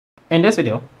In this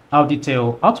video, I'll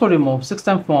detail how to remove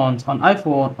system fonts on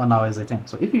iPhone on iOS 18.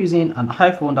 So if you're using an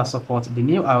iPhone that supports the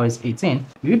new iOS 18,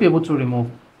 you'll be able to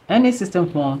remove any system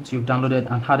font you've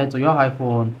downloaded and added to your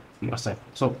iPhone yourself.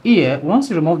 So here, once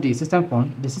you remove the system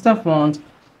font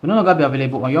will no longer be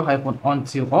available on your iPhone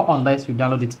until or unless you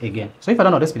download it again. So if I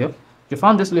don't know this video, if you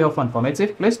found this really helpful and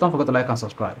informative, please don't forget to like and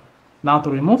subscribe. Now to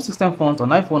remove system font on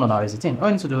iPhone on iOS 18, all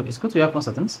you need to do is go to your iPhone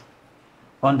settings.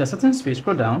 On the settings page,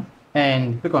 scroll down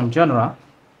and click on General.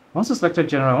 Once you selected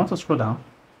General, I want to scroll down.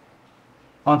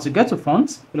 Until you get to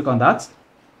fonts, click on that.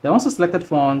 Then once you selected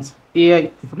fonts, here,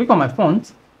 if you click on my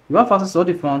font, you have access to all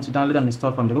the fonts you downloaded and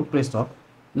installed from the Google Play Store.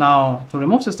 Now, to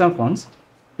remove system fonts,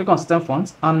 click on System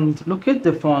Fonts and locate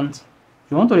the font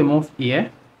you want to remove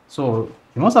here. So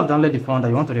you must have downloaded the font that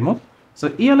you want to remove. So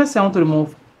here, let's say I want to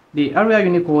remove the Area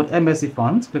Unicode MSC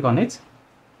font. Click on it.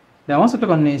 Then once you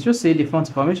click on it, you'll see the font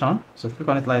information. So click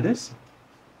on it like this.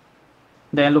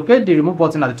 Then locate the remove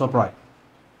button at the top right.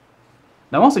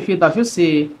 Then once you hit that, you'll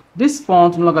see this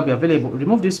font will no longer be available.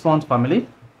 Remove this font family.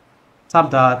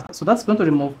 Tap that. So that's going to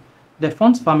remove the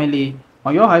font family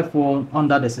on your iPhone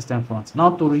under the system font.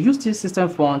 Now to reuse this system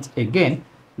font again,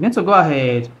 you need to go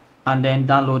ahead and then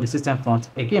download the system font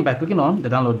again by clicking on the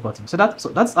download button. So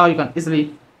that's how you can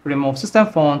easily remove system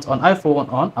font on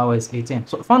iPhone on iOS 18.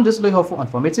 So if you found this really helpful and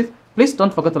informative, please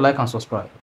don't forget to like and subscribe.